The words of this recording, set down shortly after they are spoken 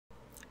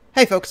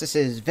Hey folks, this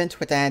is Vince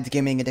with Ads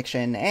Gaming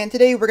Addiction, and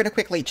today we're going to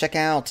quickly check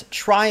out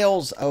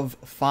Trials of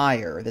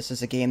Fire. This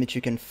is a game that you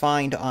can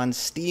find on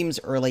Steam's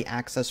Early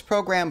Access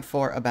program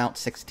for about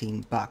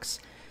 $16.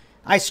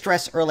 I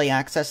stress early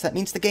access, that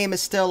means the game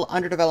is still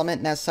under development,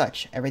 and as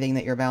such, everything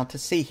that you're about to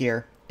see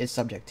here is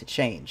subject to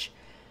change.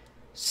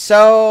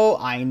 So,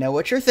 I know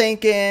what you're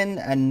thinking,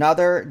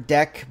 another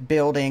deck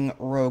building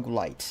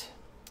roguelite.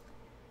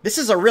 This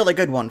is a really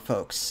good one,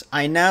 folks.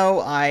 I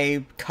know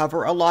I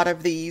cover a lot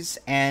of these,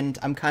 and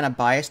I'm kind of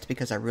biased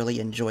because I really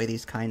enjoy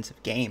these kinds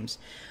of games.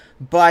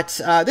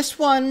 But this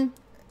one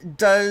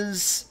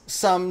does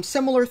some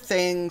similar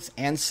things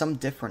and some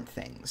different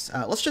things.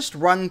 Let's just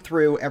run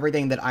through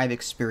everything that I've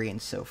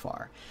experienced so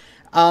far.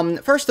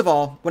 First of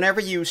all,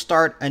 whenever you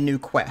start a new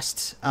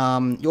quest,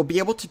 you'll be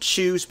able to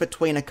choose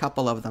between a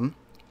couple of them.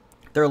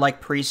 They're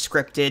like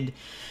pre-scripted.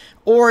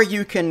 Or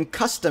you can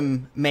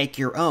custom make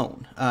your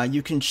own.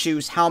 You can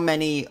choose how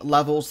many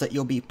levels that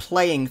you'll be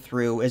playing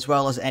through, as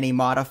well as any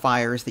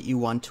modifiers that you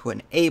want to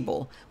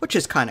enable, which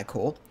is kind of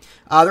cool.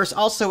 There's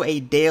also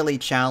a daily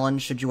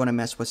challenge, should you want to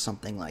mess with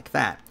something like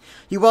that.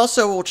 You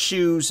also will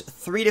choose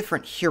 3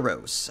 different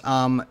heroes.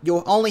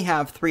 You'll only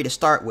have 3 to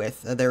start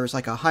with. There's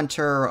like a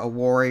hunter, a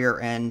warrior,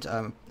 and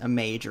a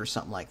mage or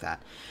something like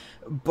that.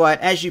 But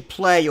as you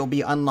play, you'll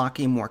be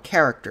unlocking more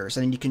characters,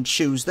 and you can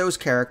choose those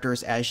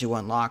characters as you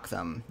unlock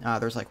them.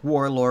 There's like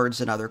warlords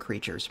and other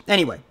creatures.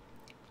 Anyway,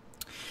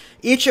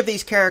 each of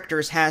these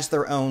characters has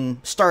their own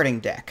starting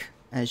deck,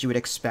 as you would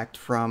expect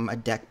from a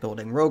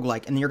deck-building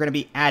roguelike, and you're going to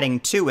be adding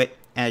to it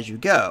as you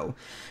go.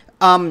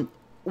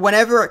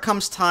 Whenever it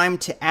comes time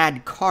to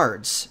add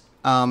cards,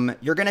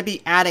 you're going to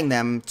be adding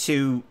them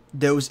to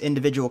those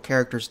individual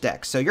characters'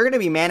 decks. So you're going to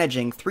be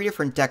managing 3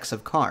 different decks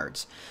of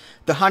cards.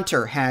 The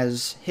hunter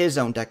has his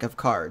own deck of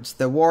cards.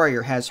 The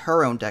warrior has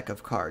her own deck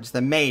of cards.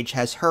 The mage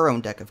has her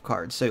own deck of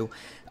cards. So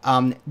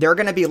they're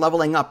going to be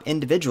leveling up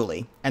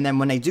individually. And then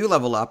when they do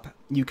level up,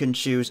 you can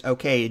choose,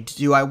 okay,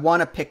 do I want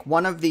to pick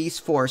one of these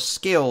 4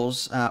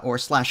 skills or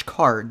 /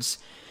 cards?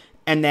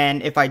 And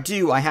then if I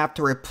do, I have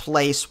to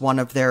replace one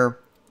of their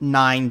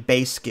 9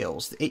 base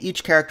skills.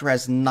 Each character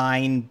has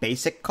 9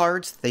 basic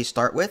cards that they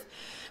start with.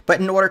 But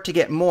in order to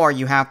get more,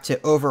 you have to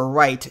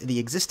overwrite the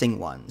existing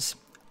ones.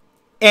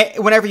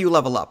 Whenever you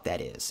level up, that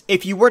is.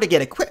 If you were to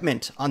get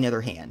equipment, on the other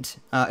hand,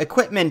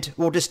 equipment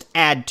will just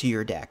add to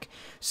your deck.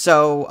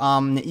 So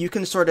you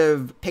can sort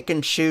of pick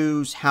and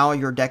choose how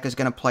your deck is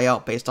going to play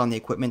out based on the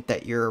equipment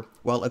that you're,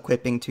 well,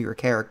 equipping to your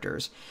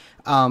characters.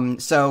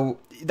 So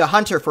the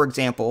hunter, for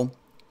example,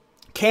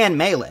 can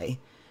melee.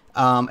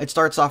 It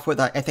starts off with,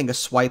 I think, a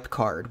swipe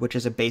card, which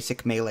is a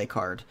basic melee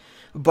card.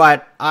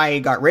 But I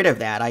got rid of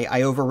that.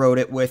 I overrode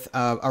it with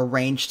a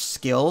ranged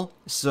skill,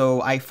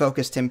 so I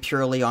focused him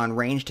purely on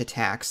ranged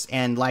attacks,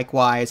 and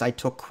likewise, I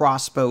took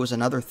crossbows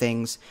and other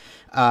things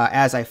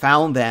as I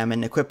found them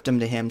and equipped them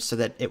to him so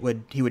that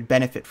he would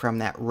benefit from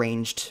that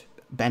ranged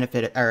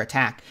benefit or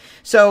attack.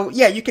 So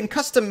yeah, you can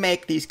custom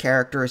make these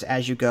characters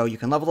as you go. You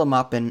can level them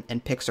up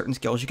and pick certain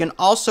skills. You can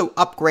also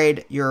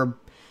upgrade your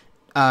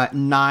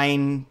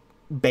 9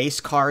 base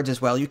cards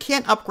as well. You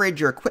can't upgrade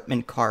your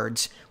equipment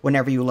cards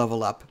whenever you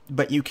level up,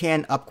 but you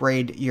can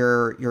upgrade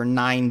your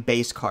 9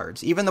 base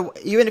cards. Even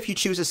if you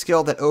choose a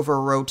skill that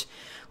overwrote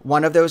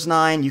one of those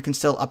 9, you can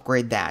still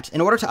upgrade that.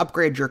 In order to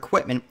upgrade your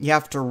equipment, you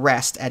have to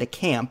rest at a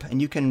camp, and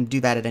you can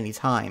do that at any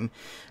time.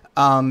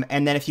 And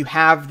then if you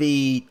have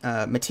the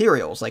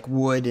materials, like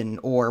wood and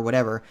ore,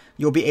 whatever,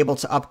 you'll be able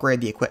to upgrade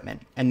the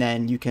equipment, and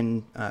then you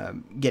can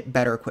get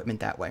better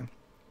equipment that way.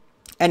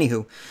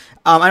 Anywho,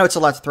 I know it's a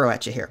lot to throw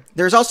at you here.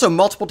 There's also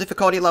multiple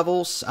difficulty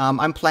levels.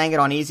 I'm playing it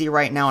on easy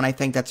right now, and I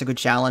think that's a good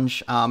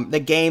challenge. The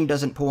game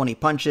doesn't pull any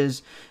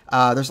punches.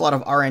 There's a lot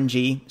of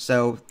RNG,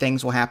 so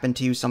things will happen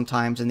to you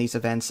sometimes in these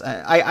events.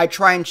 I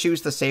try and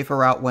choose the safer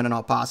route when at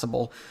all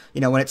possible.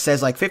 You know, when it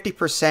says like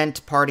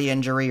 50% party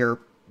injury or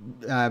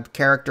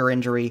character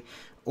injury,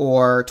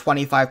 or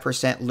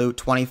 25% loot,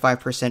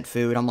 25%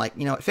 food, I'm like,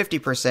 you know,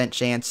 50%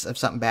 chance of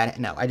something bad.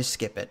 No, I just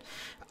skip it.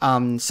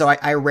 So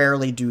I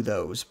rarely do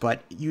those,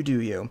 but you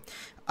do you.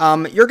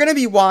 You're going to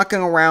be walking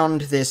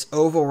around this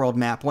overworld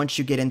map once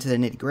you get into the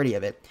nitty-gritty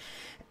of it.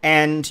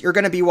 And you're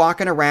going to be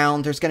walking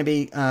around, there's going to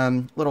be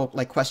little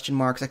like question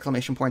marks,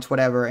 exclamation points,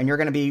 whatever, and you're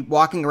going to be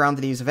walking around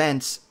to these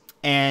events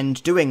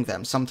and doing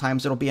them.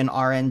 Sometimes it'll be an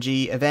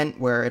RNG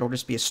event where it'll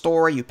just be a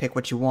story, you pick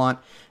what you want,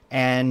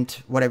 and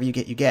whatever you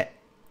get, you get.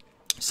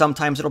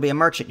 Sometimes it'll be a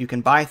merchant, you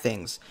can buy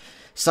things.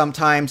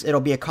 Sometimes it'll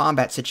be a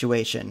combat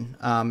situation,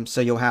 so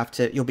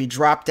you'll be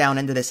dropped down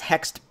into this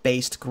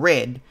hex-based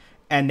grid,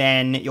 and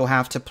then you'll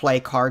have to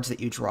play cards that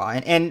you draw.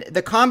 And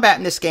the combat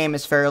in this game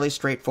is fairly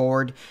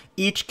straightforward.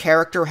 Each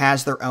character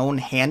has their own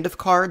hand of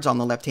cards on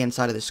the left-hand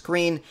side of the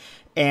screen,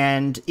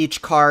 and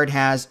each card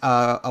has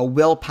a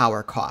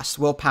willpower cost.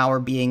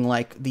 Willpower being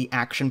like the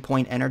action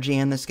point energy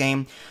in this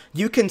game.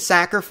 You can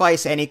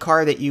sacrifice any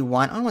card that you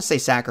want. I don't want to say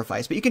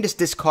sacrifice, but you can just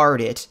discard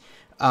it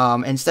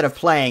instead of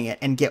playing it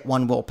and get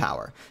 1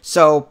 willpower.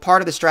 So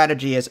part of the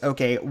strategy is,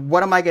 okay,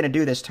 what am I going to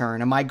do this turn?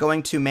 Am I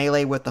going to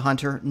melee with the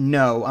hunter?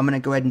 No, I'm going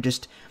to go ahead and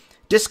just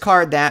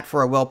discard that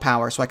for a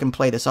willpower so I can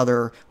play this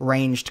other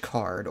ranged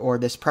card, or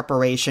this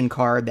preparation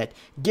card that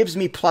gives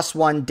me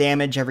 +1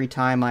 damage every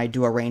time I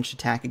do a ranged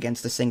attack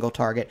against a single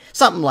target.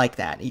 Something like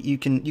that. You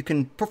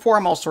can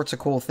perform all sorts of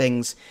cool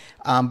things,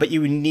 but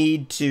you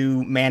need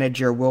to manage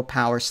your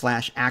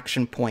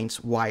willpower/action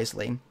points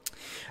wisely.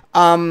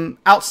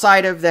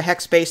 Outside of the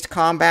hex-based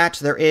combat,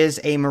 there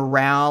is a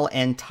morale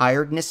and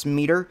tiredness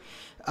meter.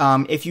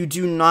 If you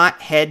do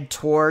not head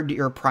toward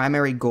your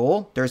primary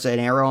goal, there's an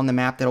arrow on the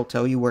map that'll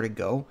tell you where to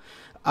go.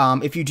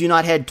 If you do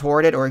not head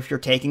toward it, or if you're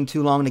taking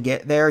too long to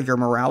get there, your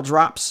morale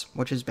drops,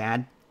 which is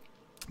bad.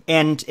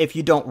 And if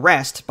you don't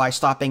rest by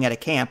stopping at a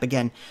camp,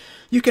 again,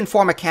 you can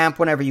form a camp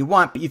whenever you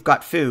want, but you've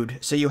got food.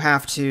 So you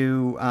have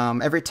to,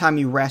 every time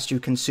you rest, you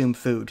consume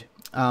food.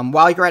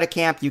 While you're at a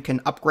camp, you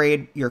can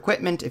upgrade your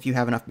equipment if you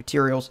have enough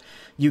materials.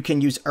 You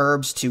can use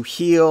herbs to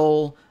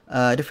heal,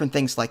 different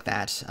things like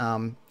that.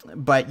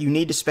 But you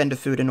need to spend a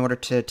food in order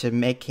to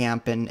make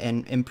camp and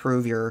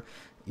improve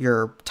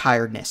your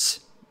tiredness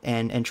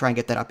and try and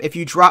get that up. If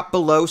you drop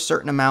below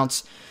certain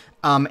amounts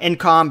in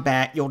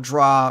combat, you'll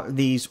draw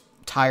these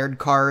tired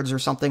cards or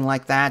something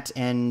like that,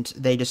 and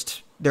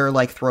they're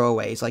like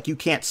throwaways. Like, you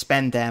can't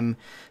spend them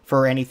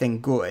for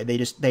anything good.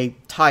 They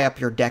tie up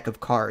your deck of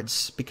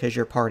cards because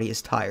your party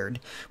is tired,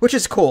 which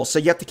is cool. So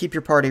you have to keep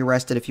your party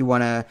rested if you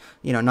want to,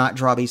 not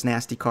draw these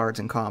nasty cards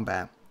in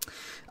combat.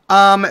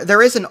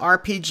 There is an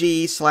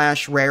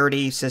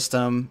RPG/rarity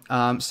system.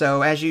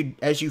 So as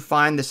you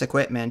find this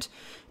equipment,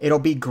 it'll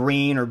be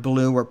green or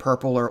blue or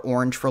purple or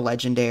orange for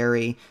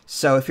legendary.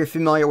 So if you're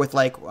familiar with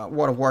like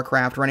World of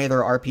Warcraft or any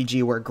other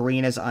RPG where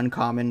green is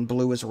uncommon,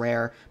 blue is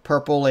rare,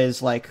 purple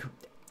is like,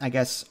 I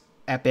guess,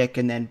 epic,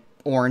 and then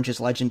orange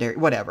is legendary,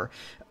 whatever.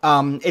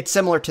 It's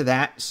similar to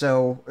that,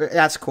 so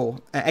that's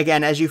cool.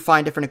 Again, as you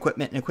find different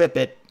equipment and equip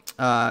it,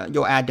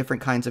 you'll add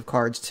different kinds of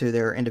cards to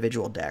their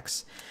individual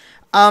decks.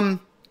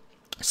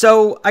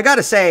 So I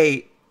gotta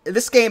say,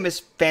 this game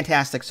is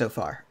fantastic so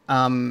far.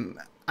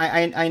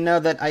 I know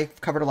that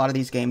I've covered a lot of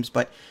these games,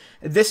 but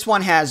this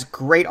one has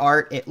great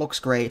art. It looks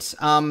great.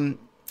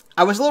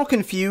 I was a little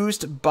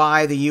confused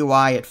by the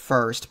UI at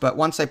first, but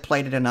once I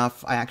played it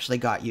enough, I actually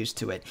got used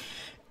to it.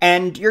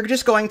 And you're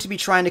just going to be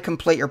trying to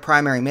complete your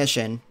primary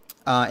mission.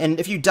 And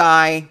if you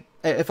die,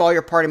 if all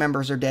your party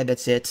members are dead,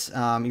 that's it.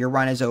 Your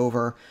run is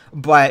over.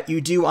 But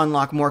you do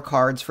unlock more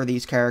cards for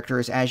these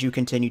characters as you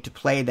continue to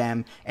play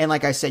them. And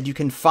like I said, you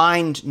can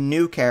find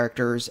new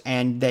characters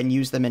and then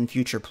use them in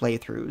future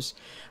playthroughs.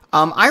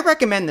 I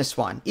recommend this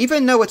one.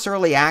 Even though it's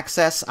early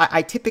access,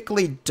 I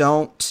typically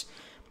don't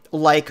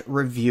like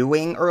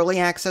reviewing early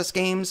access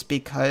games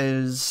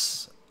because,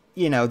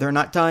 they're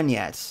not done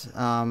yet.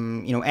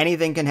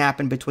 Anything can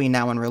happen between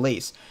now and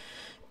release.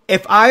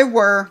 If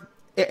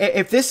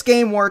this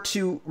game were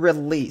to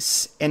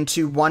release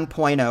into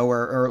 1.0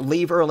 or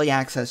leave early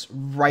access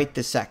right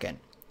this second,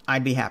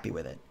 I'd be happy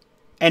with it.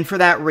 And for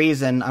that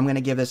reason, I'm going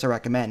to give this a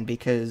recommend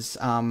because,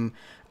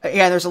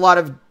 there's a lot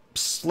of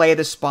Slay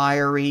the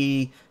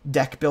Spire-y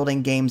deck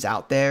building games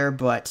out there,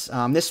 but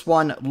this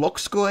one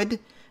looks good.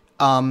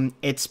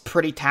 It's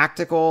pretty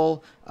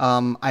tactical.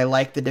 I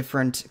like the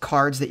different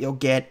cards that you'll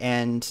get,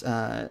 and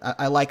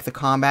I like the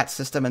combat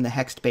system and the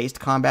hex-based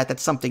combat.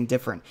 That's something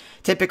different.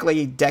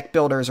 Typically, deck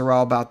builders are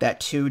all about that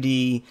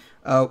 2D,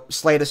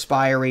 Slay the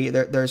Spire-y.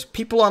 There's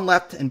people on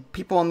left and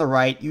people on the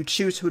right. You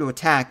choose who to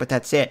attack, but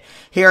that's it.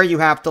 Here you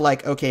have to,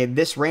 okay,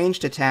 this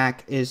ranged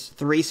attack is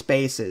 3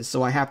 spaces,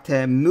 so I have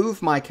to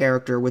move my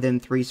character within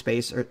 3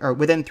 spaces, or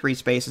within 3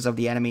 spaces of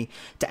the enemy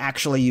to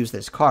actually use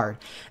this card.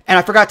 And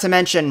I forgot to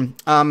mention,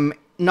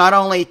 not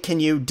only can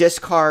you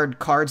discard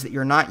cards that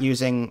you're not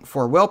using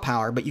for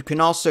willpower, but you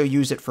can also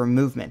use it for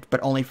movement, but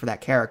only for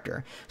that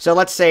character. So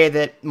let's say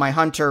that my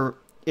hunter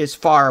is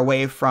far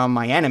away from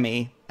my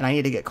enemy, and I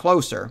need to get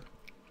closer.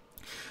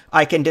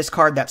 I can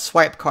discard that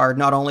swipe card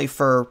not only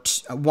for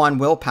 1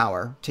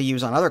 willpower to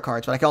use on other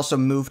cards, but I can also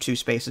move 2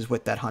 spaces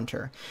with that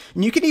hunter.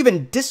 And you can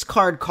even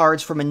discard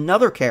cards from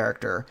another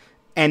character,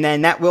 and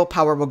then that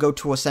willpower will go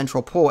to a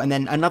central pool, and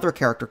then another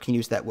character can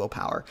use that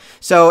willpower.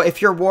 So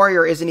if your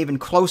warrior isn't even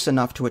close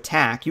enough to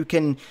attack, you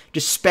can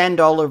just spend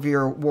all of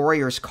your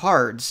warrior's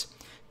cards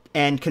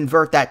and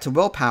convert that to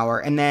willpower,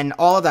 and then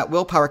all of that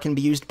willpower can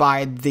be used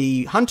by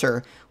the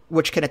hunter,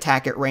 which can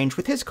attack at range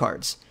with his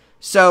cards.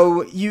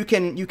 So you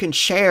can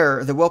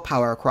share the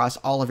willpower across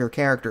all of your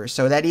characters.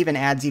 So that even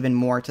adds even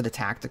more to the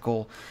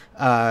tactical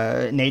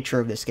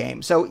nature of this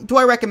game. So do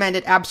I recommend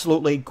it?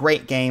 Absolutely.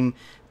 Great game.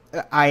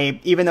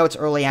 Even though it's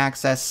early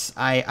access,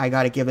 I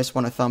gotta give this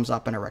one a thumbs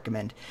up and a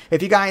recommend.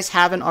 If you guys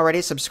haven't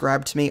already,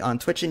 subscribe to me on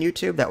Twitch and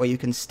YouTube. That way you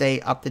can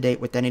stay up to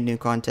date with any new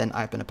content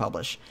I've been to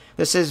publish.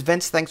 This is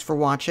Vince. Thanks for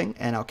watching,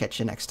 and I'll catch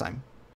you next time.